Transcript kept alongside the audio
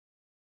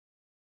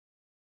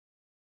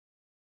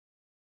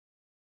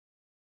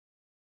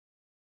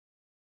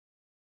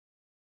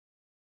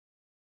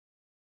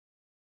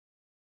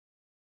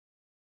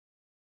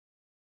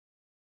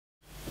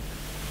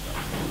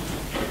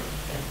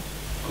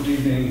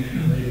evening,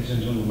 ladies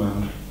and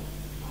gentlemen,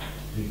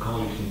 dear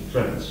colleagues and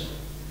friends.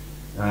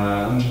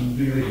 I'm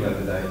really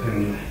glad that I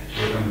can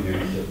welcome you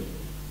to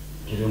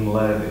Gideon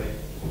Levy,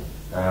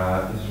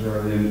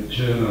 Israeli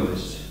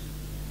journalist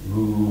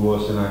who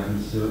was, and I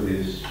can still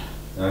is,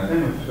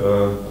 kind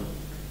of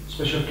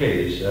special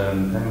case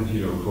and kind of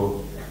hero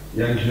for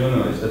young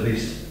journalists. At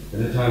least at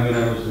the time when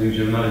I was doing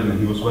journalism,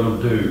 he was one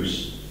of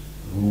those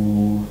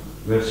who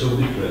were so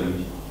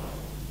different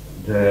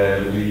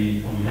that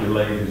we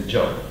delayed his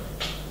job.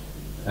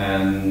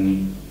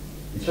 And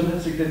it's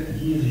fantastic that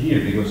he is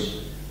here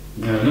because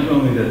not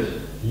only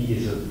that he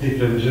is a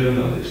different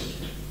journalist,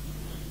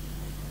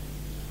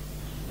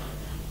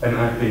 and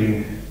I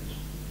think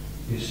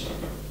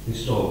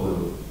his talk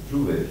will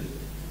prove it,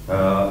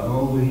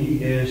 although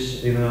he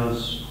is in a,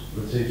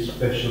 let's say,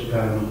 special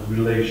kind of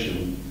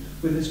relation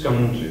with his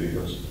country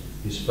because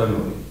his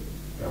family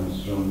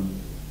comes from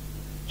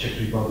Czech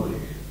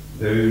Republic.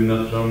 They're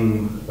not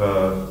from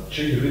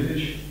Czech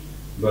heritage,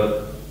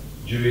 but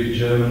Jewish,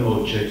 German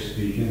or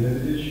Czech-speaking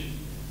heritage.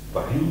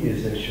 But he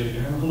is actually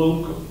kind of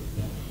local.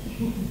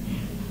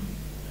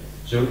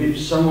 So if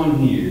someone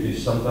here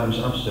is sometimes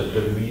upset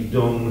that we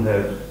don't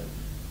have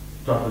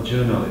proper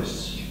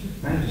journalists,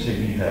 I have to say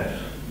we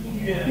have.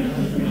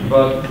 Yeah.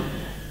 But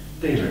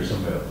they work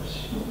somewhere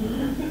else.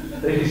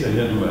 Ladies and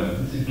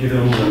gentlemen, this is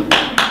Gideon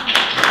Levy.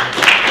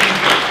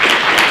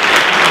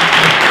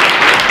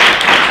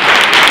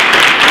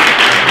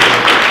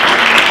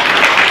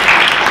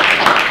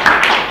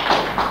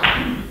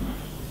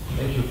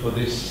 For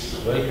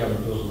this welcome,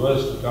 it was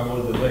worth to come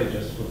all the way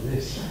just for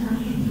this.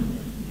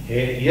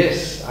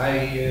 Yes,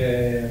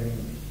 I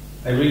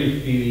really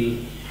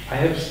feel I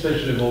have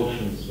special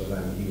emotions when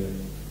I'm here.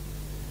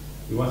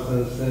 You must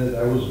understand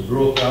that I was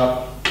brought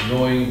up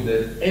knowing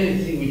that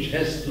anything which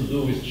has to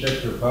do with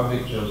Czech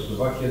Republic,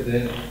 Czechoslovakia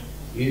then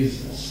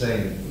is the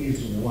same,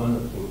 is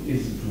wonderful,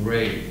 is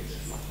great.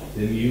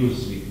 The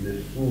music,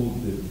 the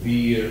food, the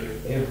beer,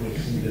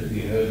 everything that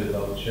we heard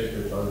about Czech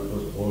Republic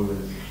was always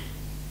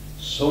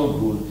so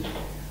good.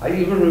 I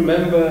even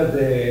remember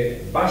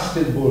the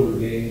basketball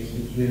games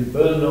between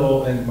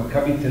Brno and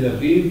Maccabi Tel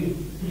Aviv.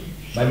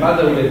 My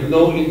mother, who had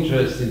no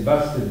interest in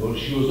basketball,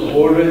 she was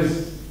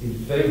always in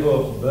favor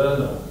of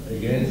Brno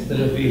against Tel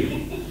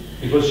Aviv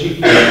because she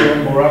came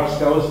from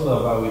Moravska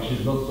Ostrava, which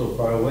is not so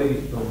far away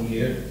from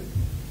here.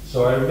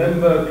 So I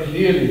remember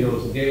clearly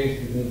those games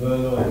between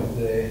Brno and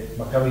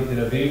Maccabi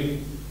Tel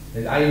Aviv,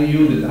 and I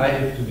knew that I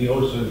had to be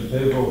also in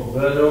favor of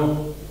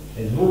Brno.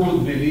 And who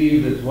would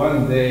believe that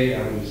one day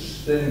I will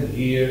stand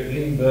here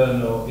in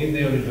Brno, in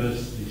the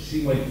university,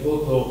 see my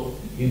photo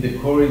in the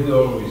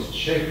corridor with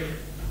Czech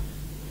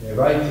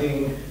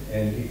writing,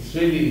 and it's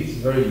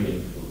very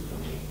meaningful for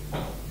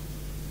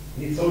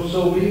me. It's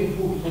also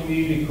meaningful for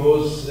me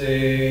because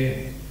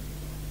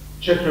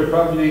Czech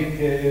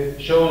Republic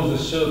chose a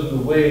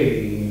certain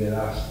way in the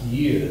last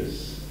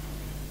years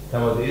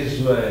toward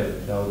Israel,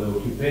 toward the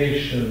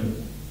occupation,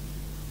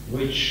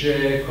 which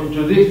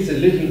contradicts a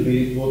little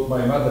bit what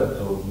my mother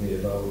told me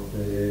about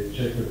the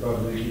Czech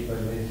Republic, if I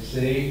may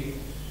say.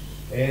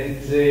 And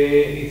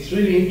it's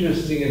really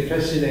interesting and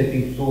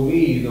fascinating for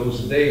me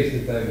those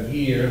days that I'm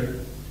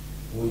here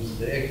with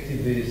the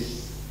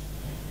activists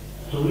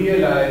to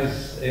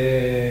realize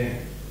the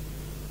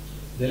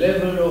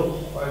level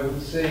of, I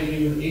would say,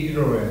 even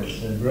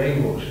ignorance and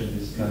brainwash in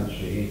this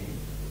country.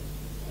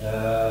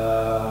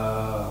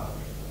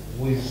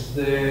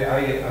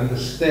 I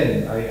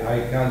understand,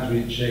 I can't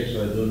read Czech,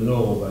 so I don't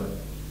know, but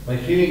my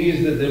feeling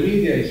is that the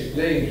media is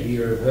playing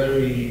here a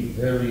very,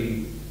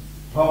 very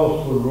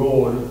powerful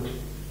role,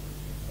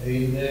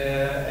 and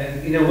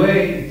in a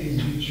way it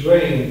is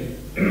betraying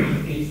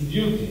its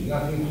duty,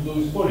 nothing to do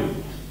with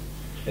politics.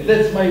 And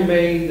that's my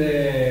main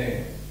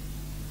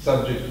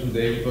subject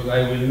today, because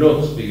I will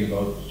not speak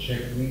about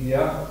Czech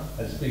media,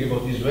 I'll speak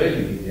about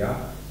Israeli media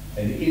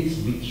and its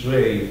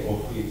betrayal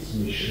of its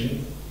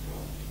mission.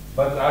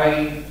 But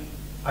I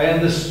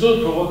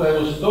understood from what I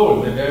was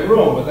told, maybe I'm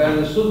wrong, but I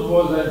understood from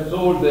what I'm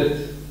told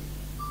that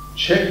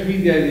Czech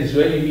media and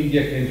Israeli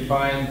media can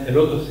find a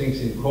lot of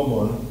things in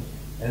common,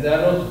 and they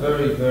are not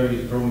very,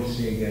 very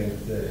promising and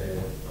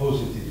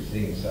positive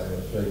things, I'm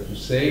afraid to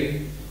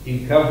say,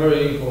 in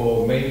covering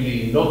or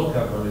mainly not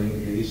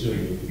covering the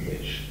Israeli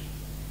occupation.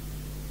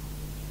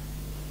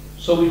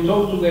 So we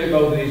talk today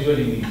about the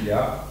Israeli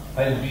media.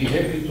 I'll be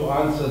happy to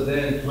answer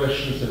then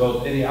questions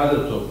about any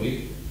other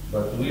topic,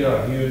 but we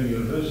are here in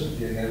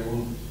university and I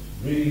will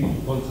really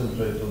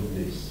concentrate on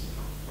this.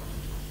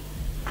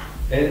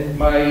 And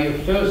my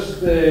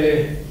first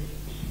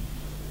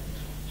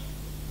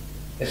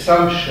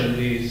assumption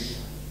is,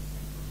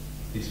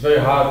 it's very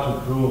hard to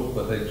prove,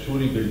 but I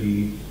truly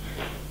believe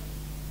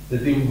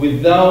that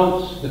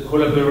without the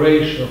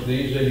collaboration of the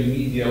Israeli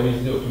media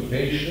with the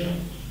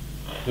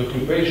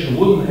occupation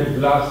wouldn't have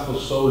lasted for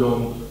so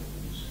long,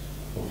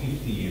 for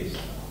 50 years.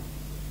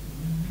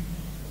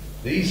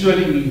 The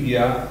Israeli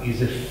media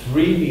is a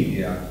free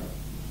media,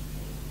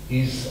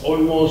 is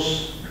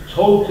almost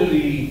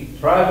totally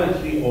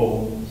privately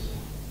owned,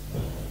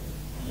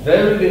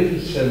 very little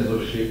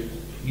censorship,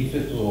 if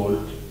at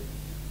all,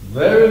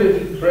 very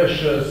little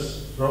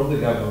pressures from the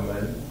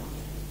government,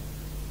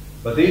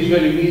 but the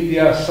Israeli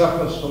media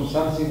suffers from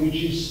something which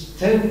is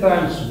 10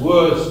 times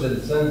worse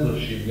than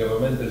censorship,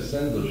 governmental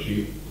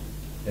censorship,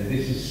 and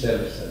this is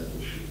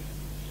self-censorship.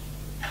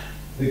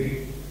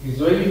 The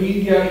Israeli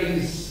media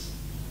is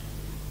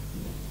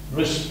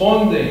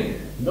responding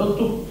not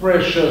to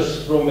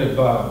pressures from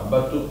above,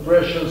 but to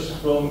pressures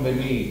from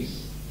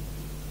beneath,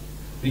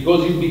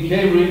 because it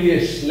became really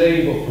a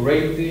slave of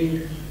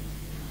rating,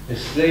 a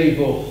slave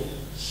of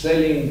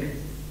selling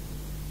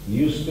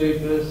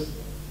newspapers,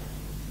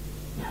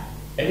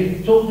 and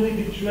it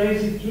totally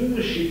betrays its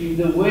readership in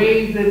the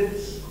way that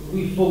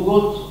we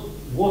forgot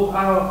what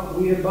are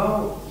we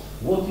about.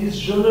 What is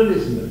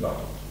journalism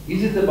about?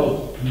 Is it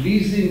about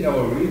pleasing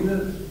our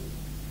readers?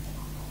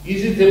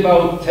 Is it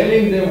about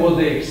telling them what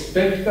they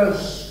expect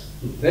us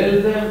to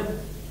tell them?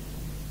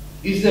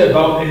 Is it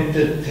about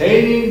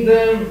entertaining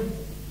them?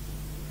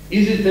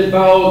 Is it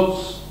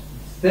about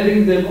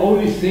telling them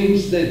only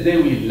things that they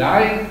will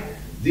like?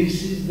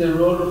 This is the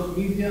role of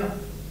media?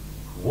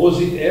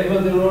 Was it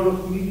ever the role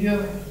of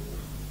media?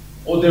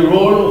 Or the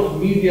role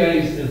of media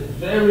is a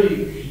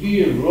very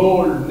clear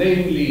role,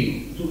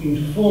 namely to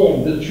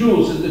inform the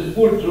truth and the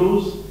full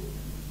truth,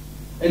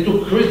 and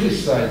to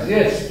criticize,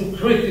 yes, to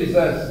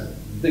criticize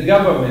the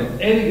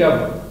government, any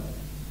government.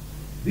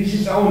 This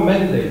is our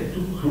mandate,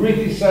 to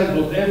criticize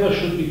whatever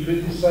should be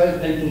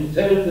criticized and to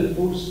tell the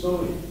full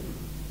story.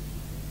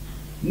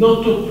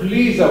 Not to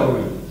please our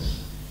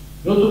readers,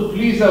 not to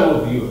please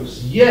our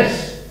viewers.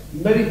 Yes,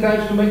 many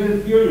times to make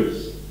them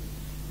furious.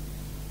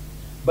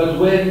 But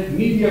when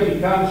media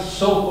becomes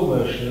so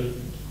commercial,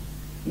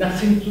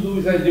 nothing to do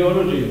with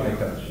ideology in my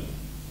country,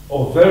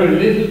 or very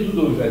little to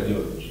do with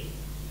ideology.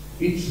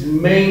 It's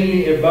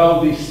mainly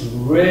about this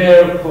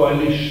rare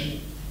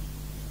coalition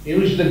in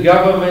which the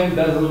government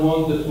doesn't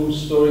want the full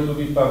story to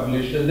be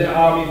published, and the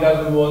army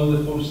doesn't want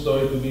the full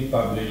story to be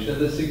published, and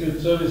the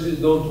secret services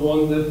don't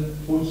want the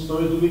full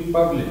story to be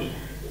published,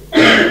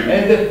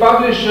 and the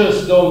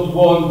publishers don't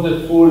want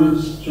the full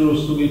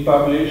truth to be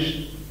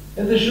published,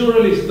 and the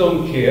journalists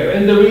don't care,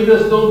 and the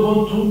readers don't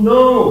want to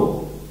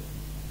know.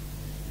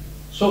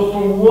 So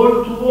from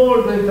wall to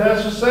wall, the entire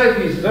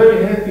society is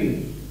very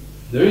happy.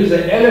 There is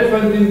an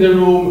elephant in the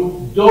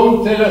room,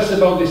 don't tell us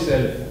about this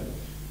elephant.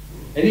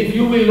 And if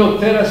you will not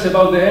tell us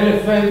about the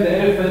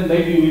elephant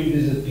maybe will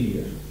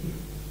disappear.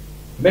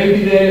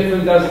 Maybe the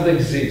elephant doesn't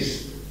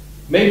exist.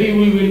 Maybe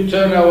we will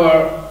turn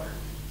our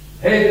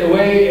head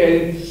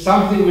away and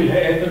something will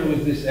happen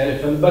with this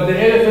elephant. But the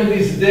elephant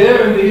is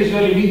there and the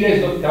Israeli media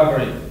is not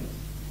covering it.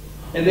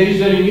 And the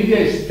Israeli media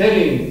is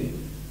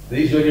telling the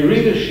Israeli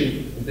readership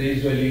and the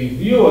Israeli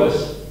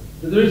viewers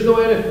that there is no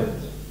elephant.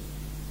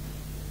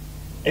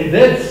 And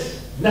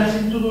that's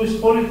nothing to do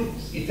with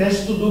politics. It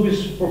has to do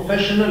with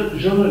professional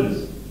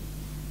journalism.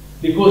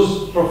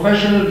 Because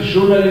professional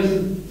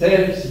journalism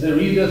tells the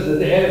readers that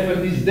the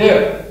elephant is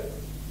there.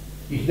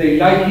 If they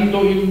like it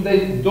or even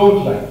they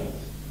don't like it,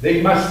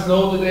 they must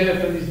know that the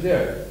elephant is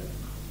there.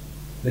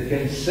 They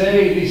can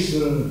say,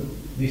 listen,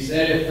 this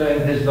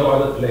elephant has no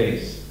other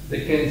place.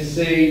 They can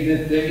say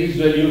that the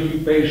Israeli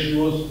occupation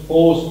was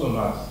forced on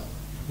us.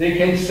 They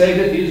can say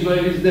that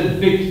Israel is the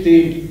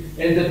victim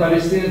and the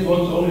Palestinians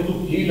want only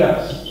to kill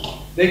us.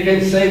 They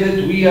can say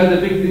that we are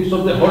the victims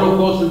of the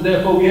Holocaust and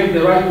therefore we have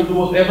the right to do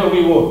whatever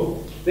we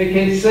want. They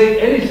can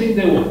say anything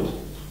they want,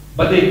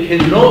 but they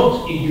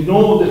cannot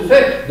ignore the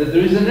fact that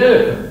there is an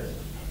elephant.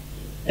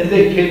 And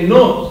they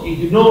cannot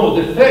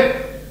ignore the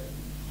fact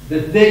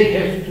that they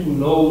have to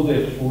know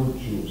the full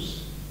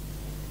truth.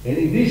 And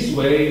in this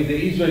way, the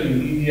Israeli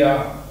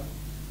media,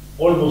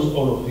 almost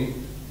all of it,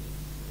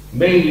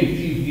 mainly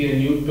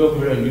TV and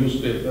popular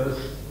newspapers,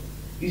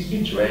 is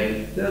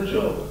betraying their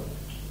job.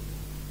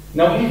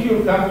 Now, if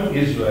you come to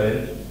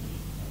Israel,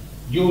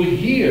 you will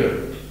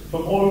hear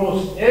from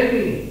almost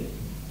any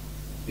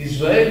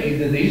Israeli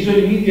that the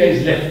Israeli media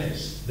is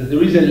leftist, that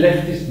there is a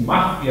leftist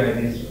mafia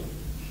in Israel.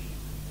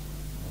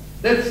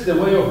 That's the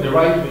way of the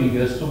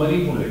right-wingers to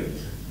manipulate.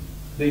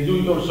 They do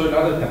it also in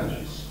other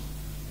countries.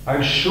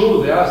 I'm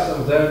sure there are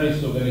some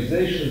Zionist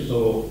organizations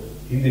or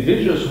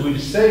individuals who will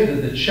say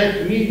that the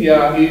Czech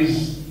media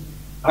is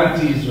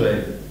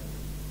anti-Israeli.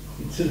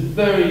 It's a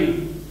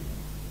very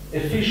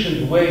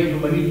efficient way to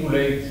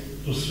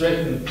manipulate, to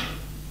threaten,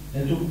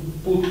 and to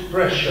put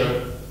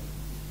pressure,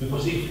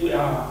 because if we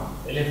are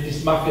a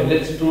leftist mafia,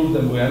 let's prove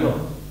them we are not.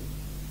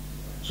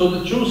 So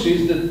the truth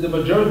is that the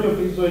majority of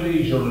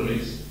Israeli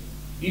journalists,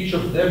 each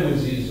of them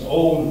with his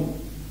own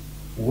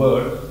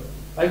word,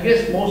 I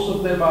guess most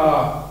of them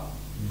are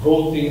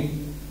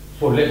voting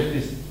for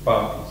leftist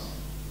parties.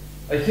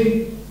 I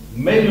think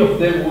many of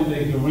them would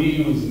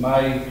agree with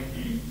my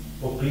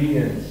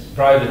opinions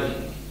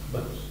privately,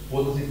 but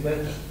what does it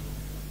matter?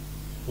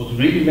 What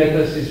really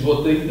matters is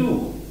what they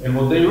do, and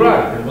what they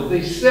write, and what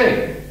they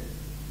say.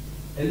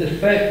 And the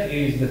fact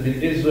is that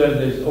in Israel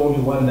there is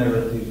only one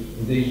narrative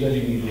in the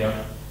Israeli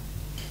media.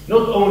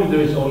 Not only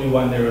there is only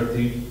one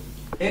narrative,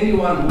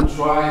 anyone who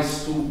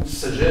tries to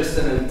suggest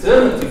an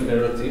alternative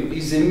narrative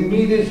is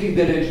immediately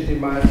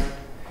delegitimized,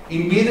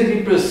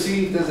 immediately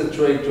perceived as a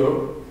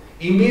traitor,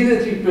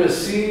 immediately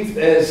perceived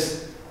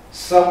as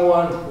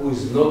someone who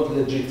is not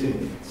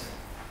legitimate.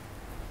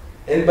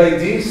 And by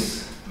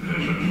this,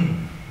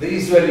 the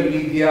Israeli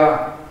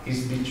media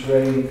is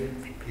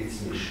betraying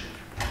its mission.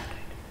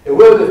 A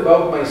word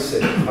about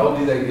myself. How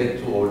did I get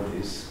to all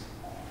this?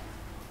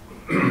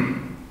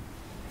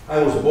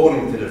 I was born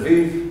in Tel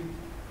Aviv.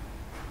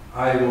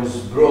 I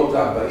was brought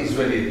up by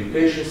Israeli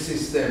education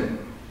system,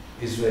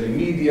 Israeli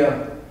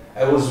media.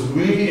 I was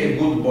really a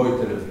good boy,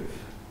 Tel Aviv.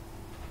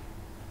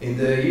 In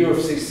the year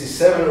of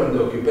 67, when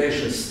the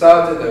occupation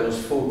started, I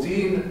was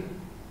 14.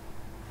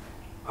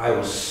 I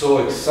was so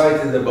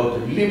excited about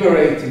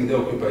liberating the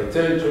occupied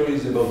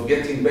territories, about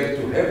getting back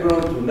to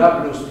Hebron, to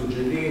Nablus, to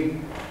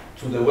Jenin,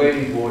 to the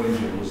Wailing Wall in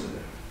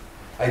Jerusalem.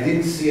 I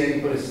didn't see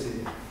any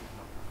Palestinians.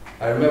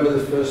 I remember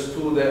the first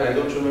two there. I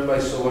don't remember I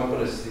saw one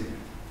Palestinian.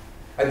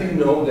 I didn't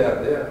know they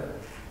are there.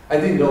 I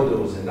didn't know there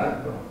was a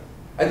Nakba.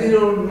 I didn't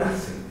know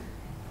nothing.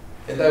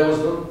 And I was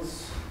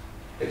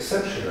not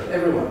exceptional.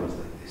 Everyone was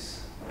like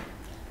this.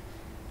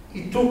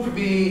 It took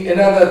me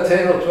another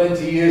 10 or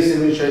 20 years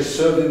in which I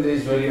served in the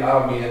Israeli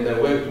army and I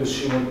worked with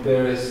Shimon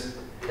Peres.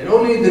 And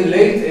only in the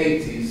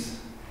late 80s,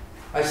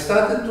 I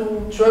started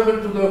to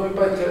travel to the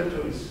occupied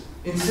territories.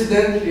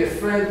 Incidentally, a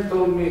friend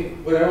told me,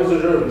 when I was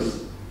a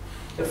journalist,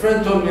 a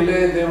friend told me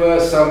that there were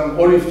some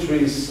olive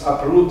trees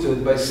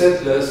uprooted by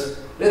settlers.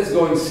 Let's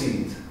go and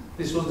see it.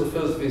 This was the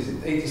first visit,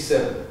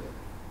 87.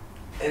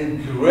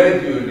 And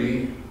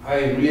gradually,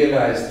 I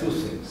realized two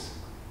things.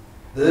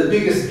 That the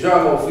biggest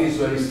drama of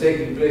Israel is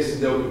taking place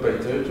in the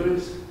occupied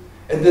territories,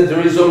 and that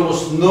there is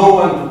almost no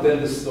one to tell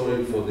the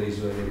story for the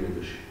Israeli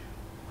leadership.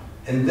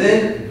 And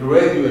then,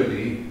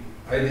 gradually,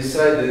 I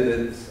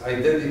decided that I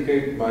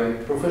dedicate my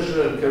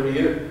professional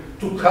career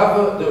to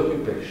cover the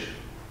occupation,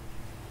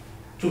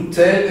 to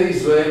tell the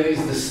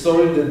Israelis the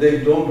story that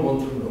they don't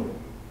want to know.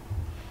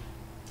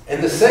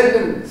 And the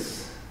second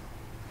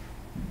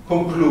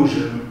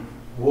conclusion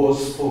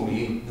was for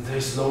me that there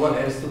is no one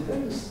else to tell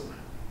the story.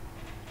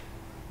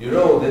 You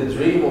know, the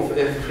dream of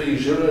every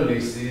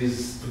journalist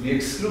is to be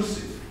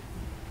exclusive.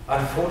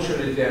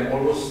 Unfortunately, I'm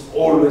almost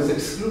always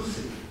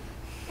exclusive,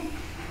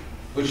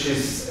 which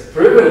is a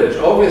privilege,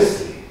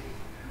 obviously,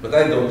 but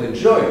I don't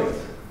enjoy it.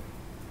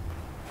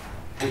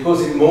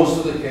 Because in most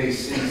of the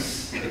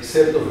cases,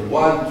 except of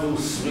 1, 2,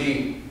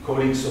 3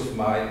 colleagues of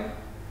mine,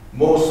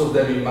 most of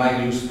them in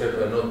my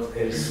newspaper, not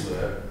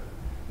elsewhere,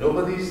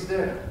 nobody is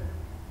there.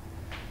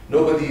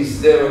 Nobody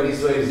is there when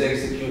Israel is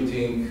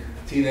executing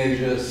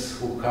teenagers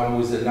who come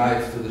with a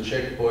knife to the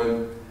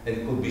checkpoint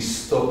and could be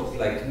stopped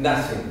like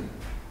nothing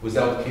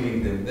without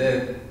killing them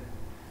dead.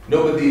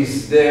 Nobody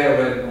is there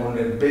when on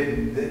a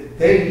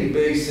daily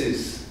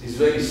basis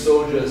Israeli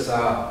soldiers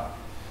are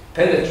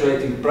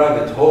penetrating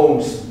private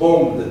homes,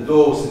 bomb the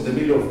doors in the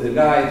middle of the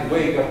night,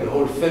 wake up the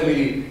whole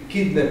family,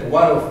 kidnap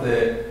one of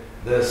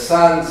the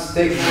sons,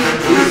 take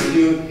them to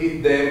rescue,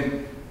 hit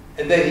them,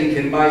 and then he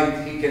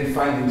can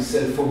find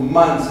himself for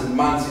months and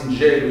months in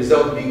jail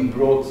without being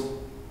brought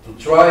to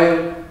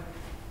trial,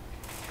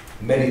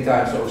 many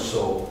times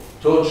also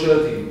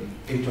tortured in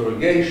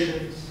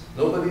interrogations.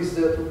 Nobody is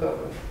there to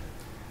cover.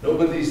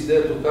 Nobody is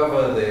there to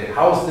cover the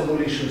house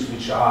demolitions,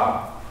 which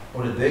are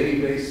on a daily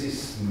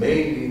basis,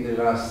 mainly in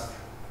the last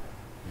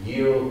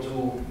year or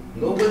two.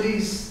 Nobody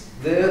is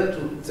there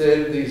to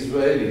tell the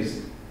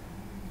Israelis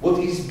what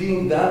is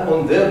being done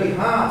on their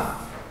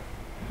behalf.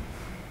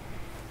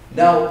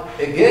 Now,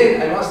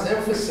 again, I must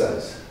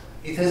emphasize,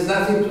 it has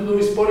nothing to do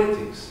with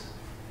politics.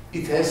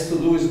 It has to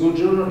do with good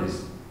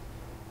journalism.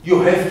 You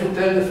have to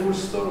tell the full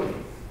story.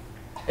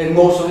 And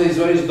most of the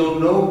Israelis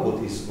don't know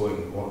what is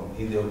going on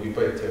in the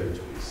occupied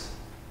territories.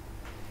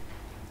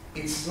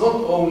 It's not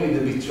only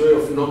the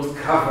betrayal of not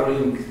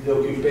covering the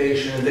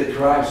occupation and the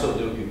crimes of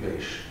the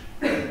occupation.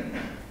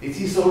 It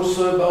is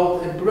also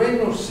about a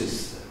brainwash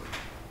system,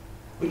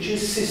 which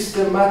is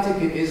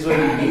systematic in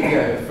Israeli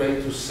media, I'm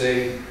afraid to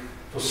say,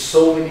 for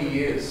so many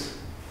years,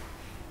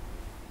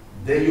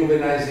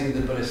 dehumanizing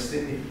the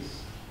Palestinians.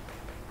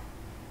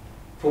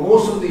 For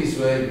most of the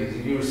Israelis,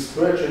 if you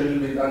scratch a little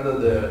bit under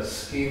their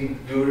skin,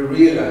 you will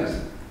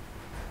realize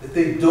that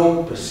they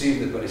don't perceive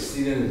the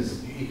Palestinians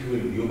as equal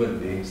human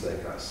beings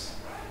like us.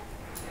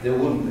 They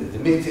wouldn't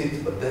admit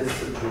it, but that's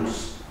the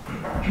truth.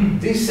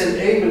 This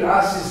enables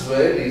us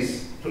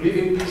Israelis to live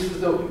in peace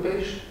with the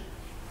occupation.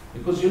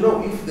 Because, you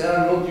know, if they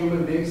are not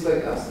human beings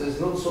like us, there's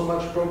not so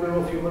much problem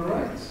of human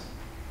rights.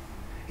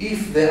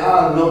 If they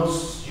are not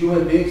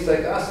human beings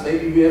like us,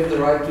 maybe we have the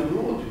right to do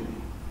what we do.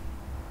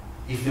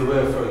 If they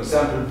were, for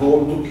example,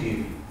 born to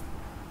kill.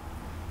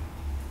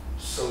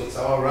 So it's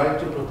our right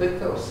to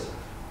protect ourselves.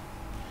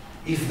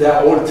 If they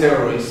are all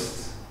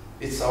terrorists,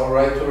 it's our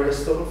right to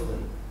arrest all of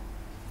them.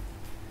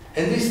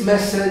 And this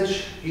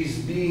message is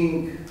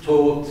being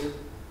taught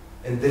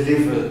and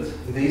delivered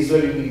in the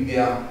Israeli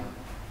media.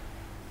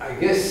 I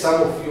guess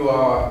some of you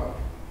are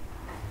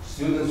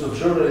students of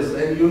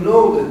journalism, and you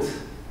know that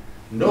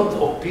not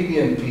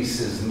opinion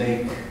pieces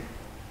make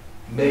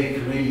make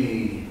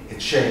really a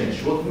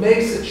change. What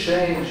makes a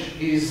change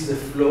is the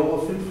flow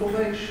of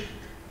information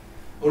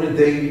on a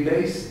daily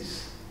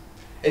basis.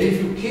 And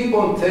if you keep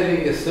on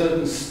telling a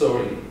certain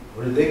story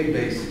on a daily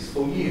basis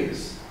for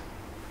years,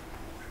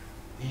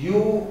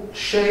 you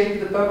shape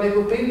the public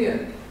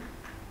opinion.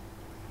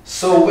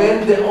 So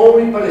when the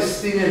only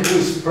Palestinian who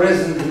is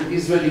present in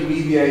Israeli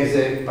media is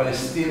a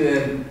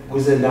Palestinian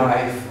with a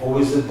knife or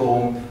with a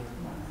bomb,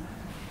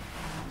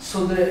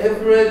 so the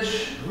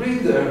average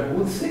reader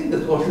would think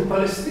that all the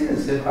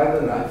Palestinians have either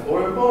a knife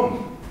or a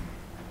bomb.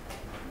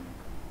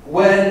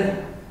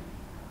 When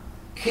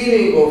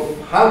killing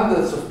of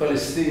hundreds of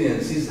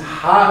Palestinians is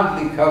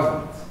hardly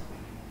covered,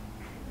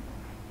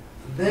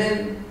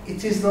 then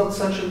it is not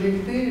such a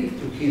big deal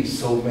to kill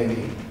so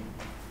many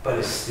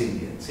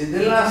Palestinians. In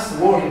the last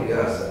war in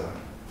Gaza,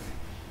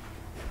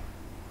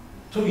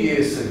 2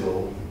 years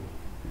ago,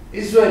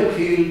 Israel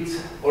killed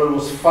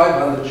almost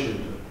 500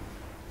 children.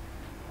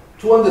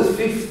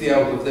 250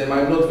 out of them,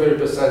 I'm not very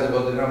precise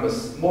about the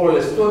numbers, more or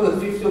less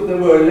 250 of them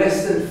were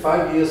less than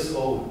 5 years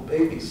old,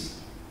 babies.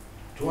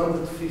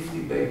 250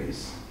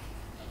 babies.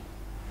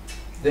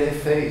 They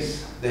have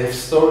faces, they have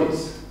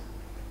stories.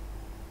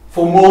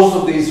 For most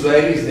of the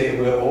Israelis, they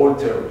were all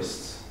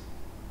terrorists.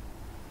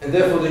 And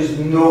therefore there is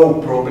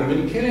no problem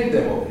in killing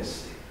them,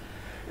 obviously.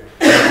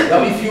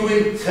 Now if you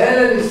will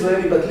tell an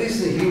Israeli, but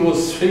listen, he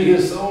was 3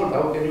 years old,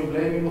 how can you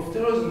blame him of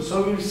terrorism?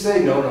 So you will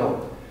say,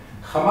 no.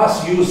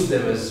 Hamas used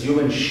them as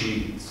human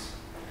shields.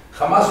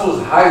 Hamas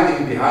was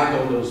hiding behind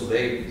all those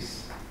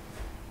babies.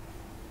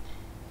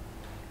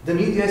 The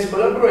media is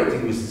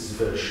collaborating with this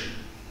version,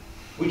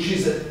 which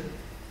is a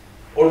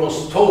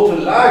almost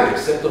total lie,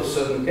 except of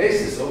certain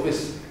cases,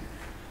 obviously.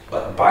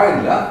 But by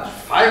and large,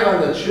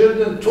 500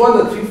 children,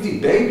 250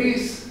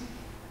 babies,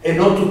 and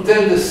not to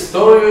tell the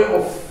story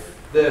of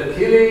their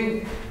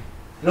killing,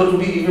 not to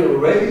be even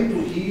ready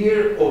to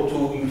hear or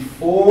to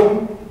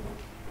inform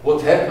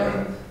what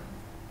happened.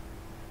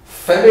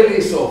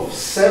 Families of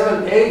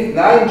 7, 8,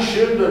 9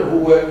 children who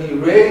were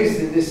erased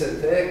in this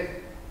attack,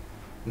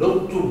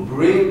 not to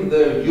bring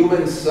the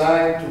human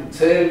side, to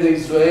tell the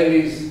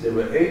Israelis there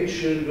were 8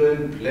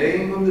 children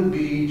playing on the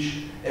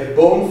beach, a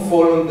bomb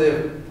fell on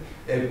them,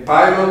 a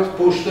pilot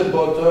pushed the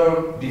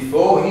button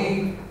before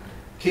he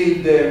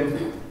killed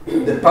them.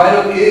 The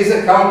pilot is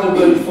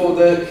accountable for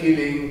their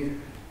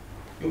killing.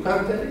 You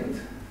can't tell it.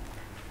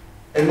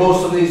 And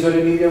most of the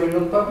Israeli media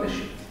will not publish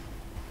it.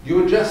 You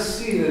will just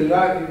see a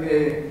back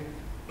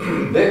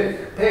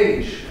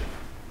page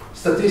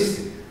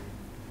statistic,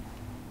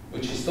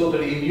 which is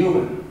totally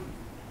inhuman.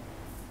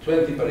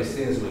 20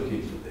 Palestinians were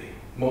killed today,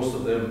 most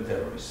of them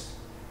terrorists.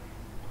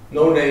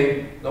 No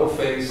name, no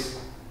face,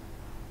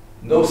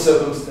 no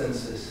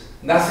circumstances,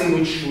 nothing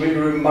which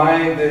will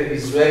remind the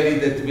Israeli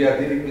that we are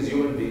dealing with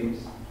human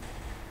beings.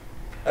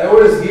 I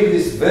always give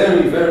this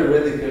very, very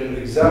radical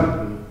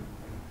example,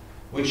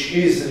 which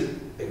is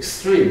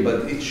extreme,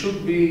 but it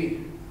should be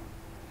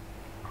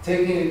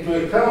taking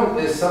into account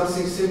there's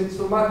something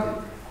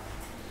symptomatic.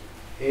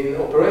 In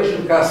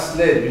Operation Cast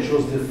Lead, which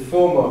was the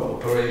former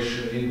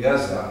operation in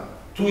Gaza,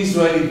 2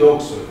 Israeli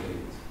dogs were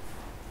killed.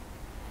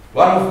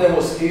 One of them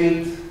was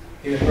killed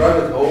in a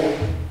private home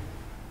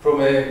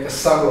from a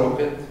Qassam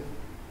rocket,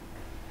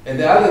 and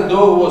the other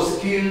dog was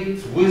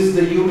killed with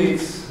the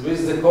units,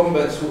 with the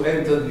combats who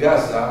entered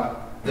Gaza.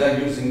 They are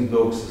using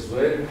dogs as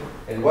well,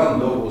 and 1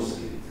 dog was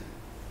killed.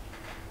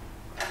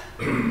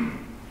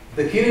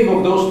 The killing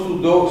of those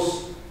 2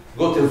 dogs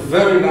got a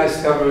very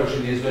nice coverage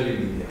in the Israeli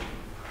media.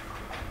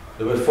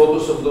 There were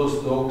photos of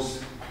those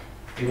dogs.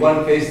 In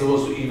one case, there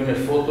was even a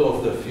photo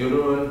of the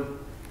funeral,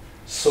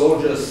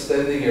 soldiers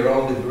standing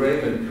around the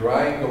grave and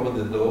crying over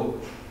the dog,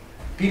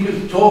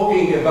 people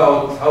talking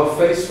about how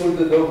faithful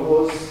the dog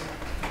was,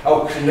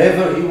 how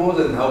clever he was,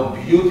 and how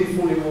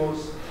beautiful he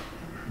was.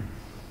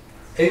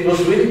 And it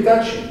was really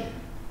touching.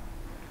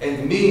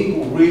 And me,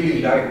 who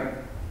really like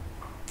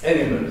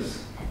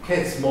animals,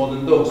 cats more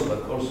than dogs,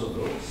 but also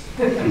dogs,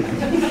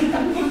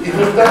 it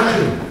was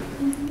touching.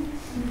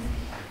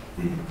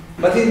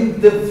 But in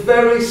the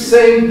very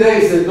same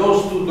days that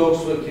those 2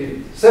 dogs were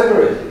killed,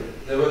 separated,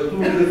 there were 2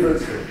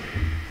 different stories.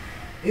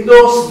 In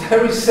those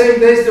very same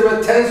days, there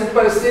were tens of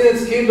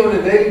Palestinians killed on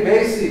a daily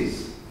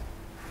basis.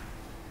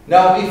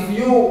 Now, if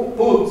you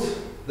put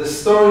the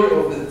story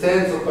of the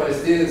tens of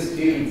Palestinians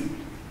killed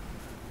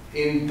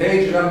in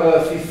page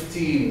number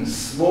 15,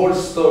 small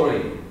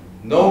story,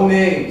 no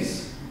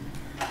names,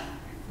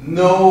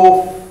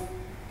 no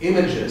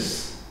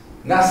images,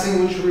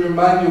 nothing which will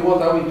remind you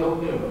what are we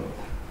talking about.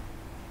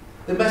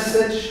 The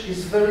message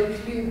is very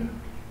clear.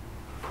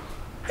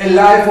 A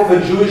life of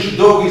a Jewish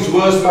dog is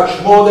worth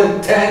much more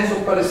than tens of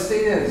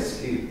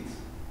Palestinians killed.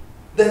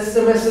 That's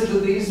the message that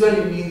the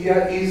Israeli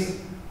media is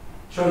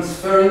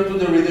transferring to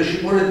the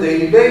readership on a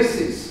daily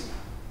basis.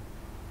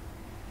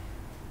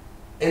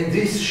 And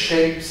this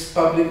shapes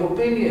public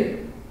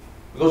opinion.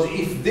 Because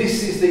if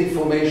this is the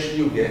information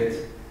you get,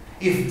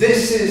 if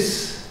this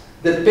is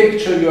the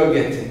picture you are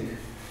getting,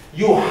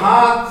 your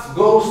heart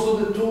goes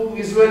to the 2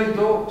 Israeli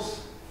dogs.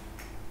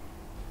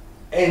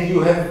 And you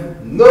have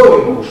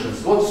no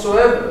emotions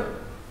whatsoever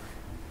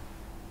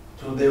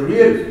to the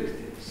real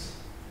victims.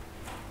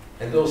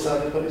 And those are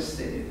the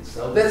Palestinians.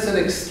 Now that's an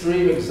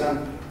extreme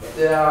example, but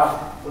there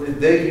are, on a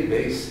daily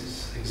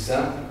basis,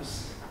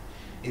 examples.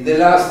 In the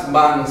last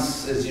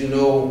months, as you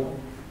know,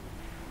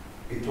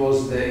 it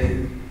was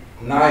the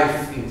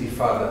knife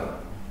intifada,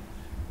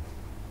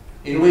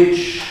 in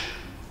which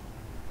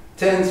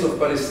tens of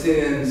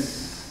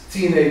Palestinians,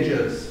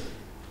 teenagers,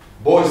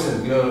 boys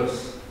and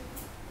girls,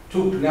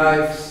 took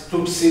knives,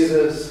 took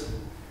scissors,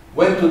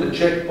 went to the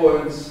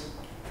checkpoints.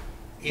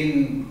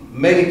 In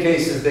many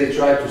cases, they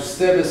tried to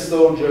stab a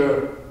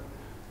soldier.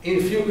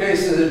 In few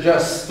cases, they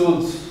just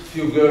stood,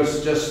 few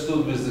girls just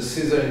stood with the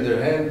scissor in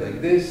their hand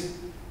like this,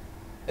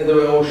 and they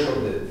were all shot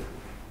dead.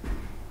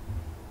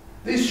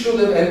 This should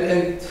have,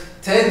 and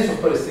tens of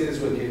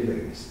Palestinians were killed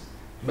like this,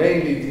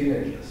 mainly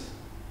teenagers.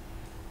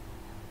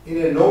 In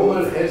a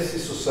normal, healthy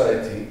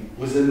society,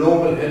 with a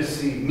normal,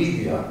 healthy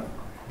media,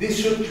 this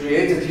should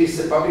create at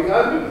least a public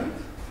argument.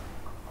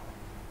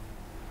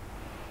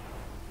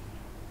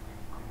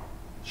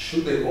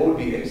 Should they all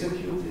be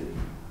executed?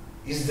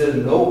 Is there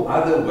no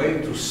other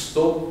way to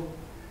stop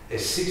a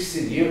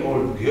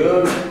 16-year-old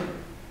girl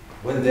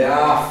when there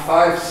are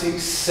 5,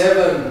 6,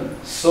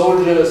 7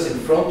 soldiers in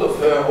front of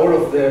her,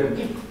 all of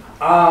them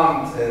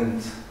armed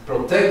and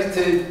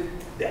protected?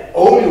 The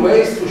only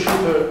way is to shoot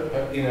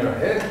her in her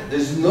head.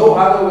 There's no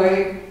other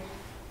way.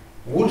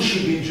 Would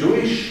she be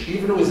Jewish?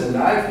 Even with a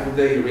knife, would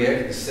they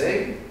react the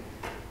same?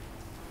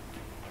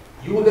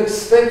 You would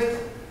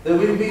expect there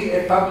will be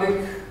a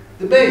public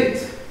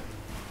debate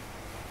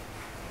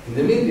in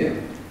the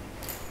media.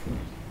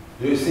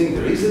 Do you think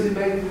there is a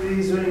debate in the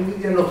Israeli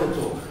media? Not at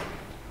all.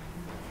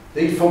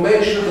 The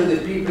information that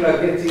the people are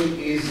getting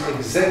is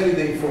exactly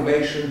the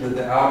information that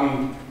the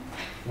army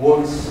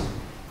wants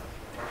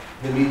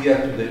the media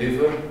to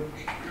deliver,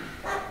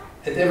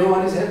 and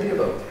everyone is happy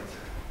about it.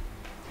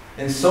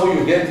 And so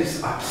you get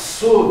these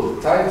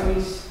absurd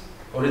titles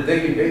on a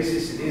daily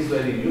basis in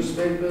Israeli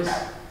newspapers.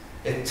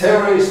 A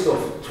terrorist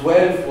of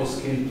 12 was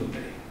killed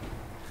today.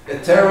 A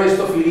terrorist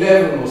of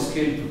 11 was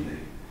killed today.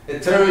 A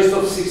terrorist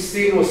of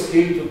 16 was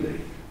killed today.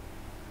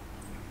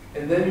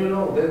 And then you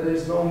know that there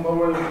is no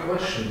moral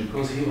question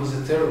because he was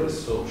a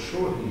terrorist, so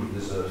sure he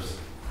deserves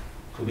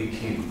to be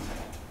killed.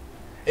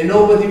 And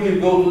nobody will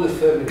go to the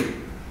family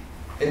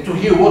and to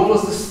hear what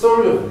was the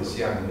story of this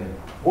young man,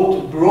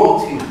 what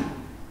brought him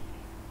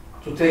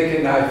to take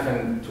a knife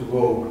and to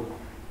go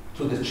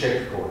to the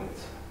checkpoint,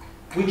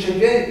 which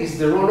again is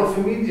the role of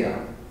the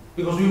media,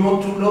 because we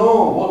want to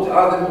know what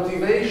are the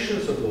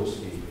motivations of those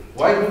people.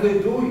 Why do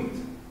they do it?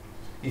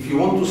 If you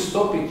want to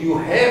stop it, you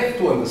have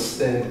to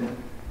understand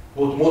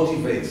what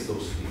motivates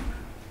those people,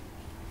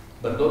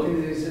 but not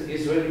in the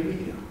Israeli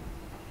media.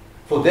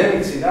 For them,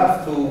 it's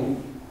enough to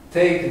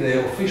take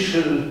the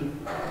official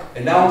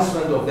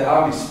announcement of the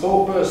army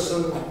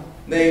spokesperson,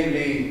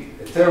 namely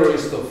a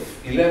terrorist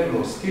of 11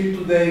 was killed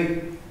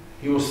today.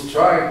 He was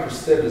trying to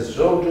stab a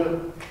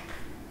soldier.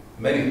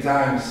 Many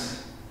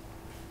times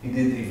he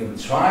didn't even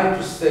try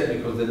to stab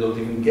because they don't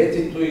even get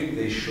into it.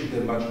 They shoot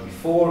them much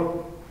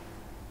before.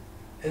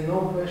 And no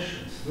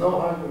questions, no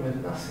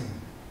argument, nothing.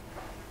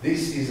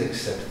 This is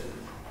accepted.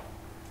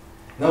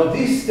 Now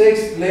this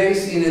takes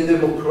place in a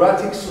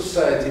democratic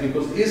society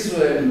because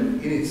Israel,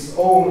 in its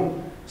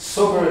own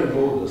sovereign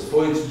borders,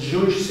 for its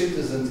Jewish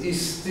citizens,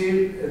 is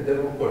still a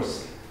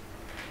democracy.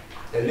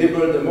 A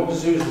liberal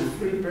democracy is a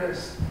free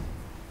press,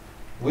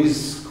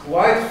 with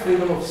quite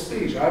freedom of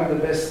speech. I'm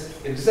the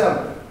best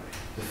example.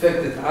 The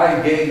fact that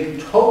I gain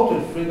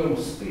total freedom of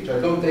speech, I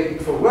don't take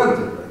it for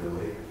granted, by the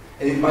way,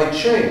 and it might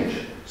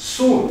change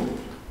soon.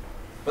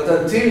 But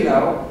until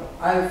now,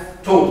 I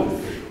have total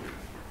freedom.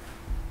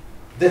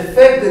 The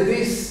fact that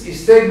this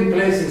is taking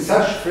place in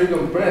such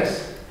freedom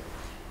press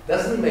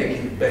doesn't make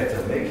it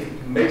better,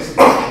 makes it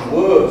much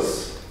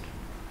worse.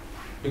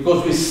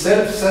 Because with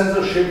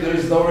self-censorship there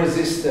is no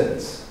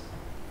resistance.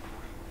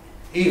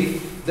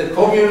 If the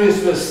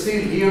communists were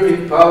still here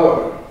in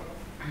power,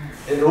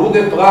 and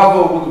Rude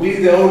Bravo would be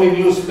the only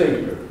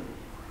newspaper,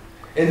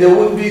 and there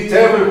would be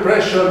terrible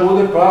pressure on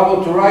Rude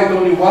Bravo to write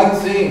only one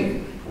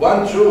thing,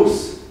 one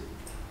truth,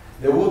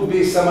 there would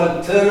be some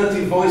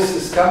alternative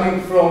voices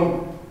coming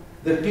from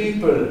the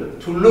people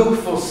to look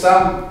for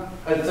some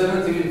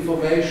alternative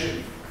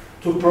information,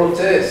 to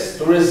protest,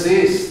 to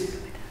resist.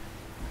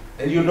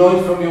 And you know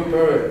it from your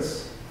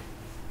parents.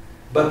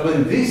 But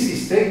when this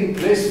is taking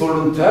place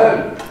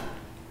voluntarily,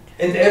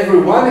 and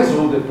everyone is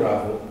Rude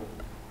Bravo,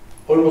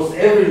 almost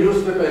every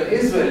newspaper in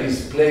Israel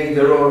is playing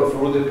the role of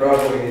Rude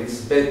Bravo in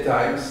its bad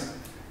times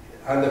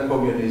under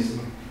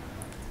communism.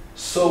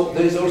 So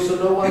there is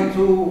also no one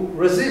to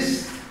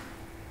resist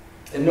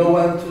and no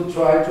one to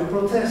try to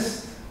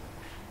protest.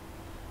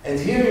 And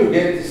here you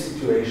get the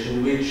situation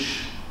in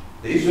which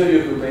the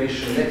Israeli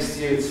occupation, next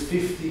year it's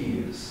 50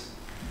 years.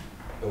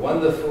 A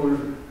wonderful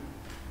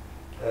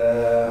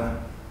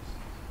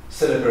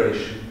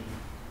celebration.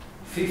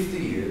 50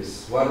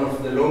 years, one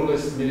of the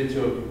longest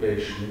military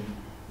occupation,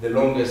 the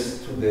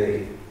longest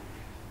today.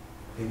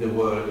 in the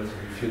world,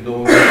 if you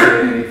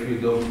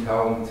don't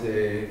count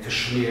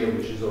Kashmir,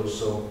 which is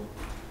also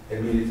a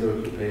military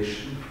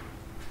occupation.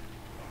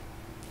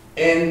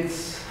 And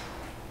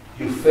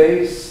you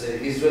face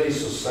an Israeli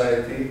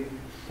society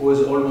who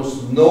has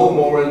almost no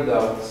moral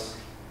doubts,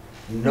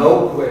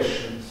 no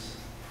questions,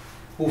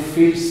 who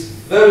feels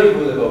very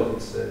good about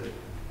itself,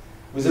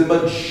 with a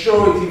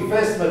majority,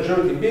 vast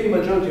majority, big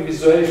majority of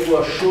Israelis who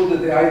are sure that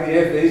the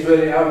IDF, the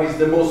Israeli army, is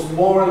the most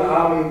moral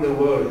army in the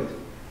world.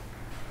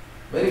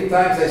 Many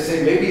times I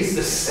say maybe it's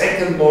the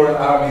second moral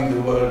army in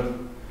the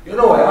world. You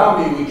know, an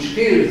army which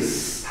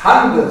kills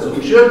hundreds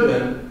of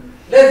children,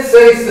 let's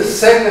say it's the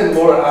second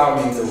moral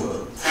army in the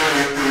world.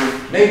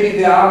 Maybe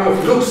the army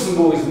of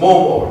Luxembourg is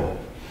more moral.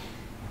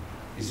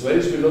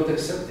 Israelis will not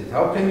accept it.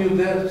 How can you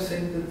dare to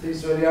think that the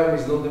Israeli army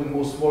is not the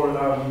most moral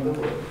army in the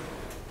world?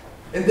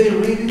 And they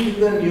read it in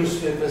their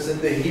newspapers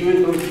and they hear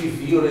it on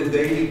TV on a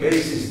daily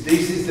basis.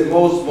 This is the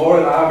most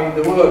moral army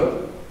in the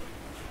world.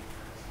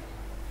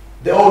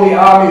 The only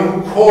army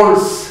who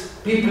calls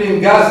people in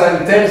Gaza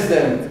and tells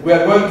them, we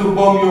are going to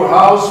bomb your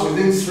house,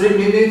 within 3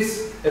 minutes,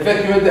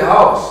 evacuate the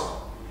house.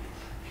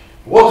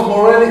 What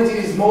morality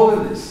is more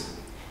than this?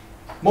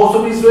 Most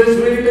of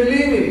Israelis really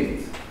believe in it.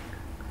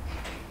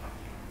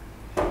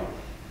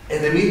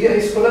 And the media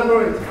is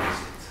collaborating with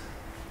it.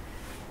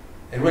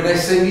 And when I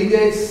say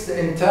media, it's the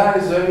entire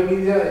Israeli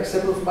media,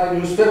 except of my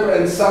newspaper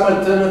and some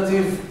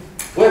alternative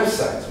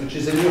websites, which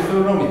is a new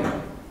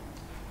phenomenon.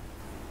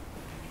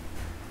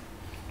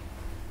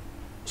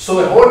 So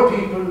a whole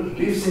people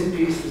lives in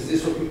peace with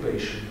this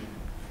occupation,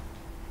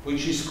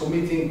 which is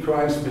committing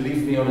crimes,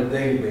 believe me, on a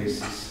daily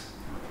basis.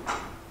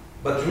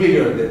 But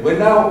really,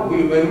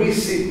 when we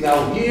sit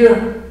now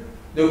here,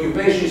 the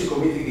occupation is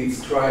committing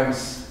its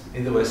crimes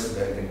in the West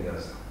Bank and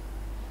Gaza.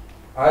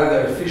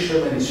 Either a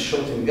fisherman is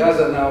shot in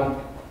Gaza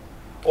now,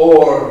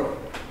 or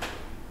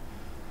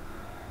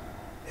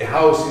a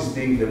house is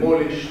being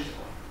demolished,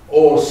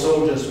 or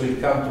soldiers will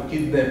come to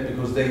kidnap,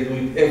 because they do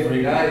it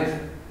every night,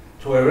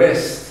 to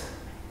arrest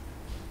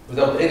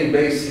without any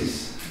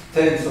basis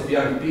tens of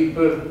young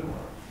people.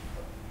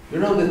 You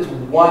know that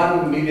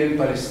 1 million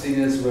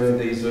Palestinians were in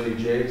the Israeli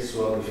jails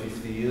throughout the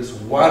 50 years.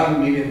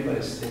 1 million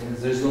Palestinians.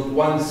 There's not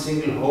one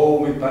single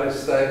home in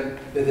Palestine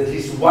that at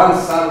least one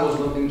son was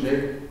not in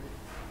jail.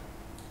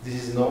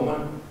 This is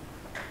normal.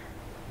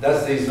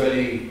 Does the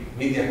Israeli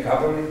media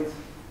cover it?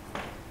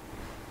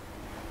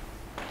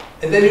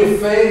 And then you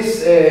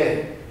face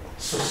a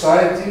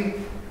society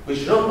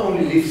which not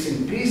only lives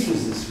in peace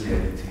with this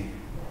reality,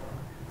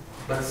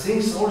 but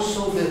thinks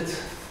also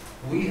that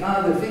we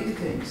are the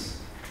victims.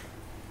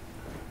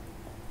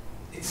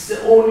 It's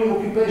the only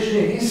occupation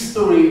in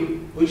history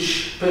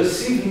which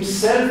perceives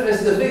himself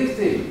as the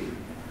victim.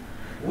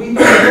 We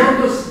don't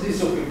want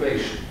this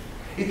occupation.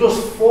 It was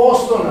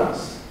forced on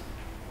us.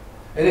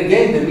 And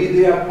again, the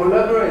media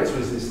collaborates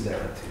with this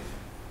narrative.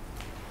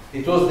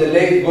 It was the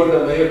late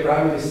Golda Meir,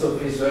 Prime Minister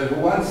of Israel,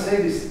 who once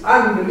said this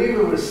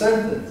unbelievable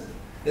sentence,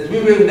 that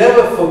we will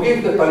never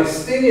forgive the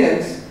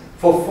Palestinians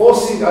for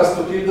forcing us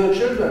to kill their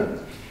children.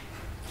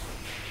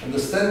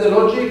 Understand the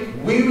logic?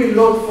 We will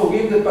not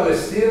forgive the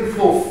Palestinians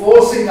for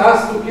forcing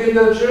us to kill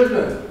their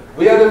children.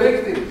 We are the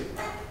victims.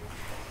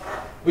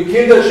 We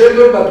kill their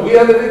children, but we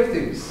are the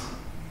victims.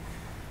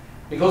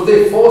 Because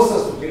they forced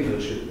us to kill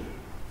their children.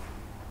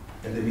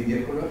 And the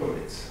media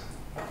collaborates.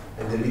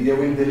 And the media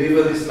will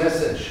deliver this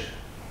message.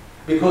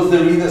 Because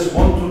the readers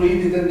want to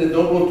read it and they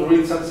don't want to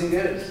read something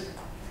else.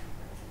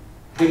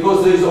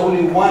 Because there is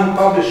only one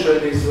publisher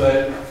in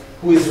Israel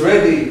who is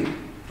ready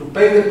to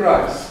pay the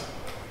price.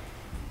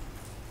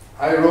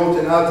 I wrote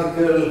an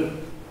article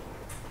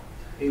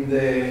in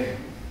the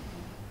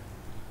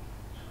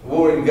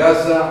war in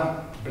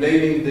Gaza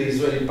blaming the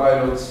Israeli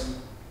pilots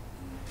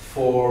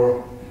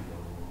for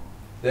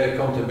their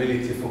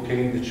accountability for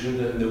killing the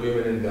children and the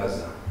women in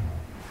Gaza.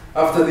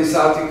 After this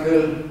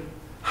article,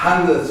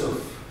 hundreds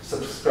of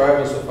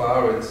subscribers of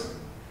Haaretz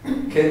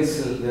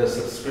canceled their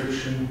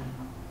subscription.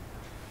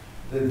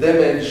 The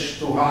damage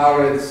to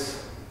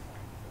Haaretz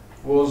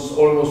was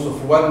almost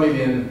of $1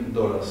 million.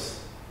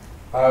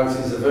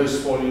 Haaretz is a very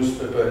small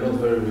newspaper and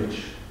not very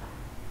rich.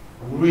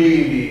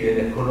 Really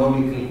an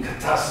economical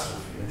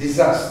catastrophe, a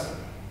disaster.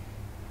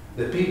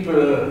 The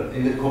people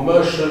in the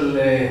commercial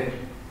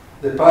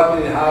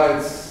department in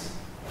Haaretz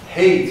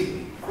hate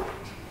me.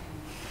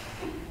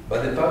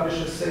 But the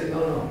publisher said,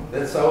 no,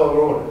 that's our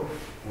role.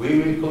 We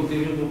will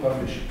continue to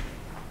publish it.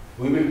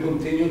 We will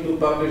continue to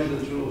publish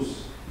the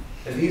truth.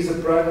 And he's a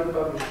private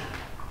publisher.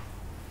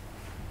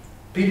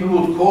 People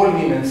would call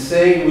him and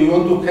say, we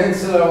want to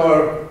cancel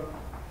our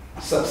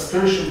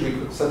subscription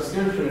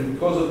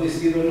because of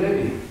this Gideon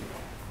Levy.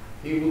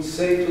 He would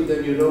say to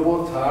them, you know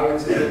what,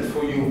 Haaretz is not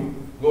for you.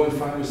 Go and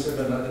find yourself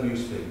another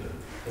newspaper.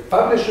 The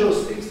publisher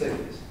speaks like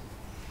this.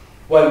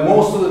 While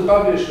most of the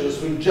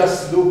publishers will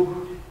just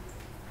look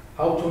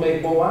how to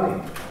make more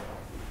money.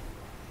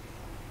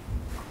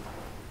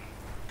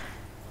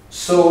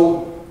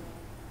 So,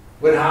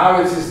 when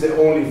Haaretz is the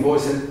only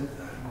voice, and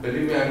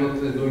believe me, I'm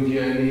not doing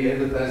here any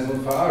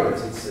advertisement for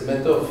Haaretz, it's a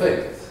matter of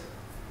fact.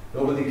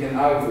 Nobody can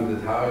argue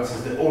that Haaretz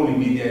is the only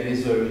media in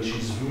Israel which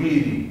is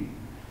really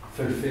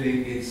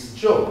fulfilling its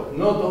job.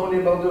 Not only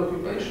about the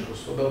occupation,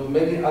 also about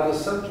many other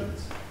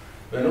subjects.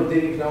 We're not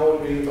dealing now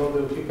only about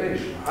the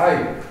occupation.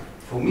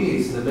 For me,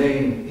 it's the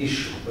main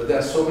issue, but there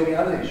are so many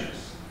other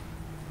issues.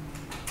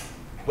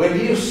 When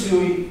you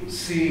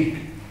see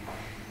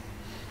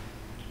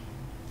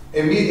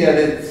a media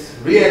that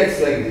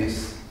reacts like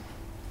this,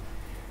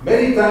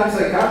 many times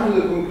I come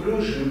to the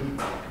conclusion,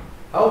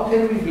 how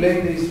can we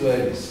blame the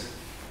Israelis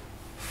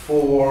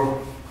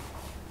for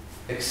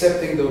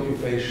accepting the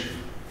occupation?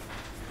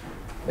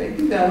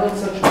 Maybe they are not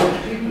such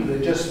bad people,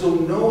 they just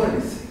don't know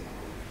anything.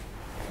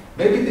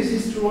 Maybe this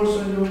is true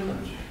also in your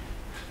country.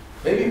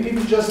 Maybe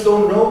people just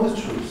don't know the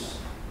truth.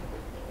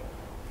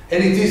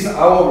 And it is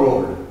our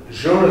role,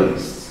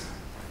 journalists,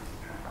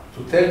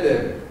 to tell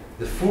them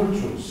the full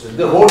truth and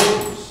the whole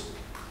truth,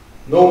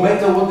 no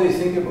matter what they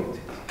think about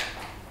it.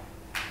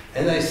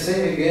 And I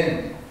say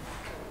again,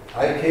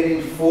 I can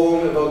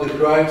inform about the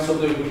crimes of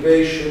the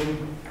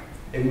occupation,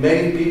 and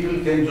many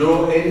people can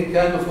draw any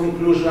kind of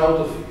conclusion out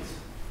of it.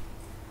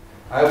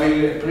 I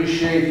will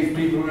appreciate if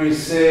people will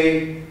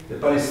say the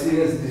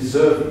Palestinians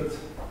deserve it.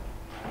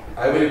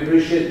 I will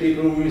appreciate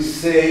people who will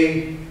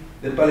say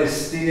the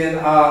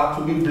Palestinians are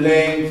to be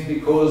blamed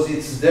because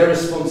it's their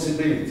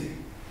responsibility.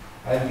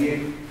 I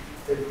will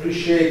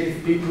appreciate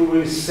if people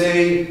will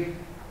say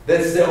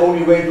that's the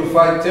only way to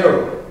fight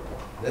terror.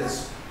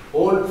 That's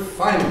all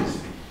fine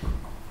with me.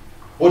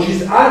 What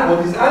is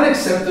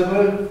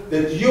unacceptable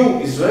that you,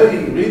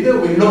 Israeli reader,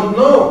 will not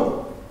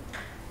know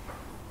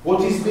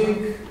what is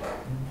being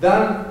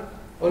done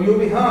on your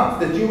behalf,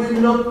 that you will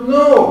not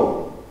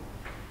know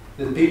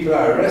that people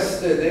are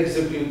arrested,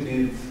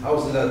 executed,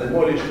 houses are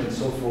demolished, and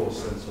so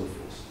forth and so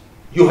forth.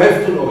 You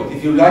have to know it,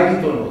 if you like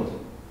it or not.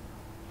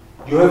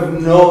 You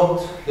have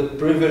not the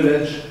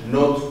privilege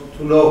not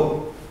to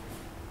know.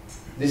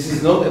 This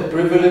is not a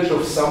privilege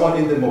of someone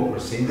in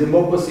democracy. In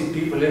democracy,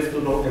 people have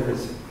to know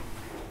everything.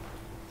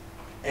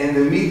 And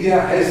the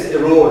media has a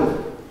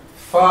role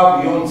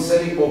far beyond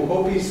selling more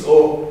copies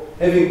or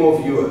having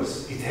more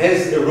viewers. It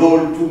has a role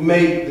to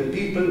make the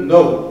people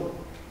know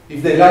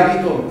if they like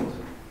it or not.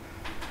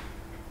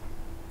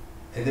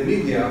 And the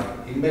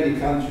media in many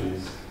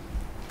countries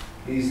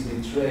is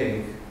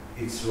betraying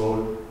its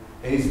role,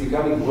 and it's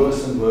becoming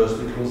worse and worse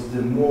because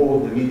the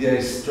more the media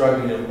is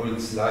struggling for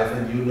its life,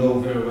 and you know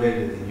very well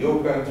that in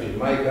your country, in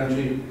my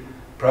country,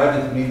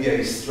 private media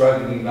is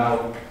struggling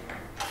now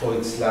for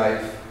its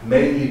life,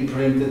 mainly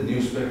printed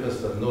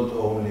newspapers, but not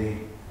only.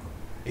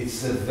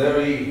 It's a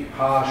very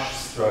harsh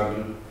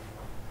struggle,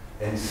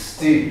 and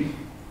still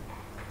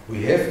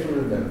we have to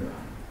remember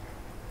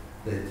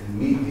that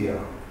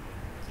media,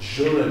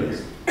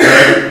 journalism,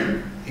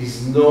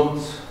 is not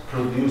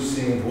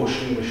producing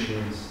washing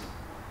machines.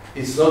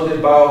 It's not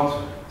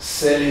about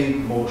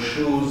selling more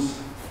shoes.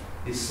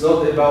 It's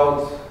not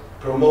about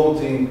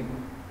promoting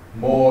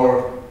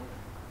more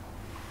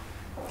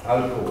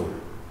alcohol.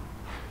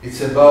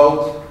 It's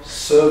about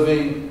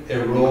serving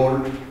a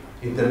role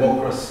in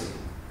democracy,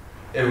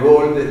 a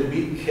role that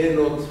we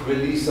cannot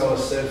release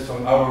ourselves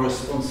from our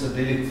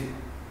responsibility.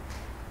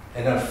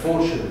 And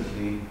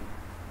unfortunately,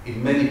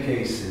 in many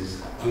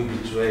cases, we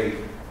betray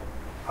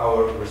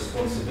our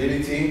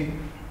responsibility,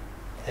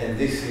 and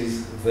this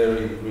is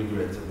very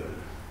regrettable.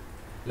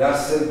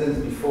 Last sentence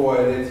before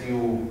I let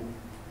you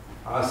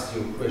ask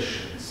your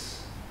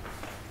questions.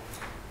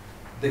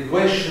 The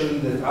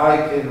question that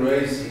I can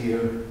raise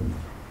here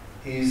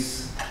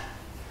is,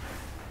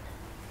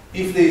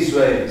 if the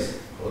Israelis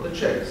or the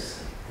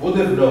Czechs would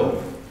have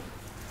known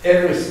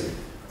everything,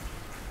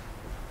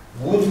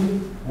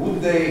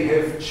 would they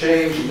have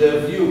changed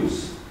their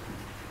views?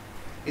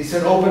 It's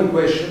an open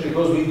question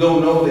because we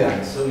don't know the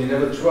answer, we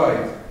never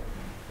tried.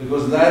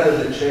 Because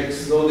neither the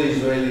Czechs nor the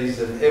Israelis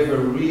have ever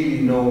really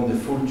known the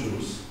full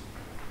truth.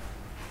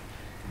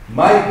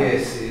 My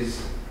guess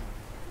is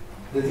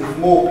that if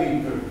more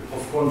people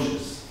of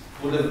conscience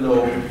would have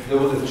known, they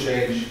would have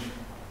changed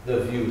their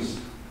views.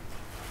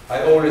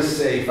 I always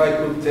say, if I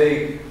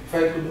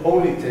could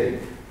only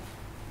take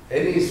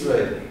any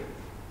Israeli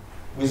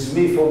with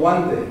me for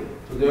one day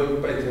to the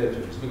occupied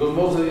territories, because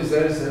most of the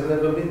Israelis have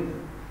never been there.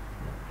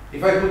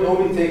 If I could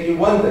only take you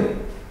one day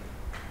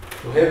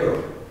to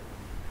Hebron,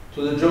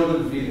 to the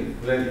Jordan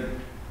Valley,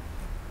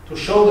 to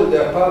show them the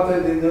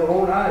apartheid in their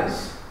own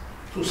eyes,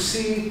 to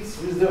see it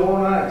with their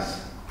own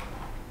eyes.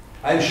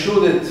 I'm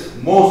sure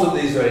that most of the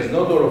Israelis,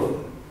 not all of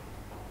them,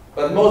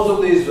 but most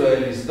of the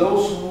Israelis,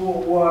 those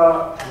who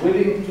are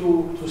willing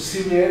to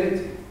see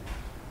reality,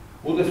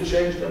 would have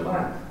changed their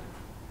mind.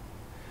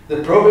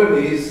 The problem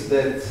is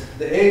that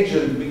the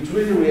agent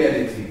between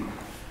reality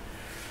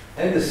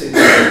and the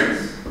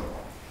citizens,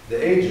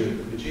 the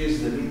agent, which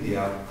is the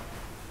media,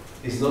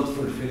 is not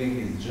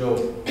fulfilling its job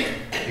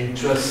in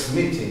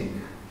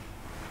transmitting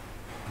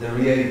the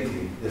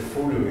reality, the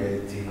full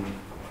reality,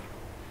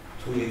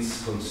 to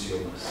its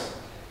consumers.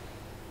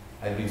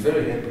 I'd be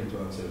very happy to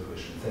answer the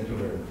question. Thank you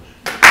very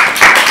much.